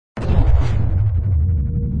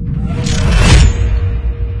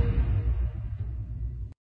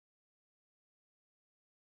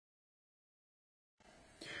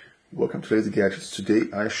Welcome to Lazy Gadgets. Today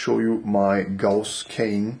I show you my Gauss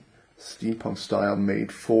cane, steampunk style,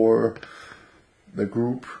 made for the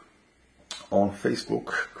group on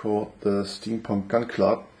Facebook called the Steampunk Gun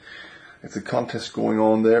Club. It's a contest going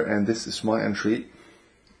on there, and this is my entry.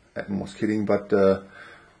 I was kidding, but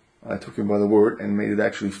I took him by the word and made it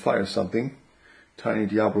actually fire something. Tiny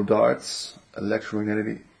Diablo darts,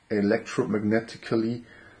 electromagnetically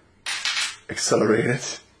accelerated.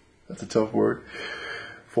 That's a tough word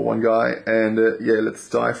for one guy. And yeah, let's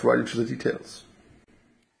dive right into the details.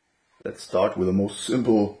 Let's start with the most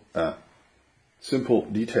simple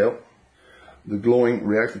detail. The glowing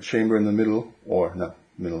reactor chamber in the middle, or not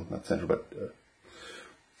middle, not center, but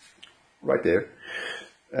right there.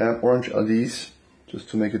 Orange LEDs, just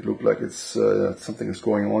to make it look like it's something is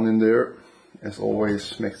going on in there. As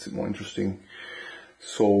always, makes it more interesting.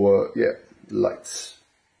 So yeah, lights.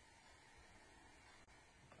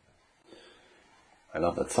 I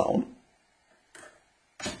love that sound.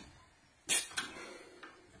 And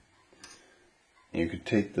you can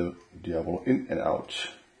take the Diablo in and out.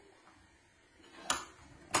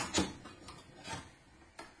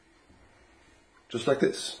 Just like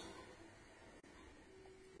this.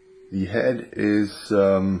 The head is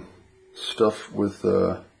stuffed with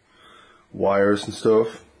wires and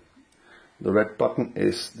stuff. The red button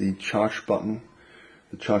is the charge button.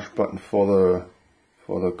 The charge button for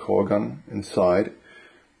the core gun inside.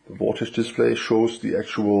 The voltage display shows the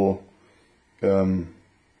actual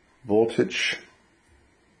voltage.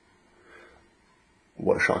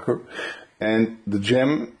 What a shocker. And the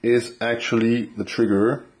gem is actually the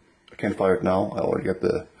trigger. I can't fire it now, I already got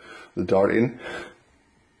the dart in.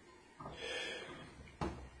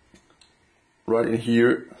 Right in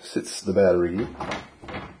here sits the battery.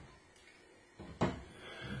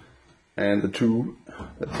 And the tube,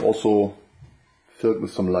 that's also filled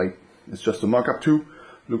with some light. It's just a mock-up tube.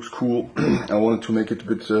 Looks cool. I wanted to make it a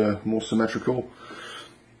bit more symmetrical,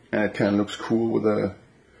 and it kind of looks cool with the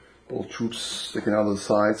little tubes sticking out of the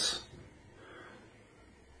sides.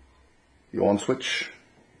 The on switch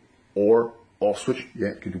or off switch. Yeah,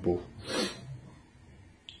 you can do both.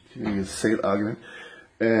 It's a sale argument.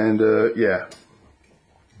 And yeah,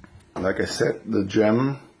 like I said, the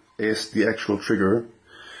gem is the actual trigger.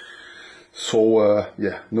 So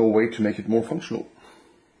yeah, no way to make it more functional.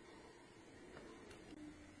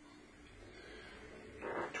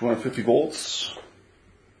 250 volts,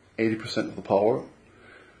 80% of the power,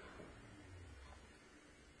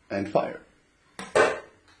 and fire.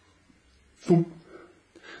 Boom.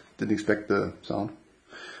 Didn't expect the sound.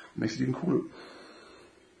 Makes it even cooler.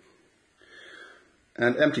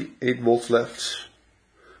 And empty, 8 volts left.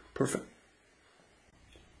 Perfect.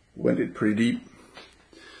 Went in pretty deep.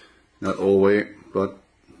 Not all the way, but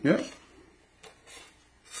yeah,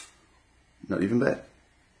 not even bad.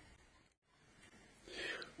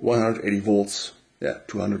 180 volts, yeah,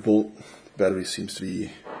 200 volt. The battery seems to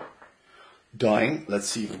be dying. Let's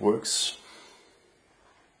see if it works.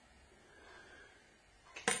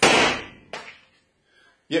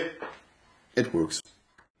 Yep, it works.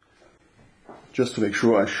 Just to make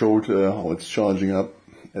sure, I showed how it's charging up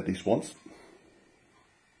at least once.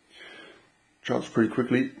 Charges pretty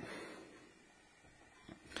quickly.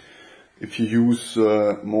 If you use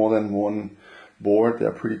more than one board,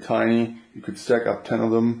 they're pretty tiny. You could stack up 10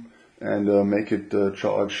 of them and make it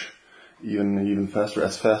charge even faster.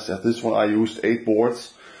 As fast as this one, I used 8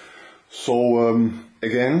 boards. So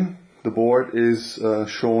again, the board is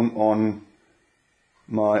shown on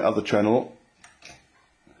my other channel,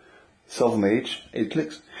 SELFMADE, 8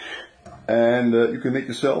 clicks. And you can make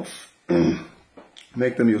yourself,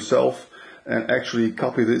 make them yourself, and actually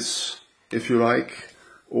copy this if you like,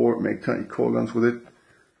 or make tiny core guns with it.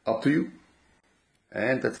 Up to you.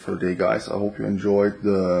 And that's for today, guys. I hope you enjoyed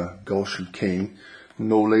the Gaussian cane.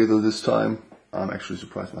 No laser this time. I'm actually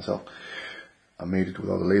surprised myself. I made it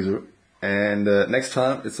without a laser. And next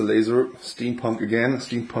time it's a laser. Steampunk again.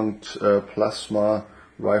 Steampunk plasma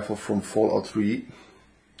rifle from Fallout 3.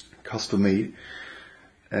 Custom made.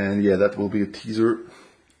 And yeah, that will be a teaser.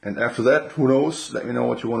 And after that, who knows? Let me know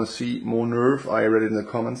what you want to see. More nerve. I read it in the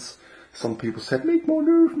comments. Some people said, make more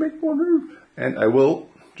nerve, make more nerve. And I will.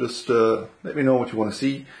 Just let me know what you want to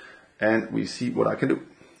see, and we see what I can do.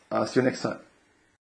 See you next time.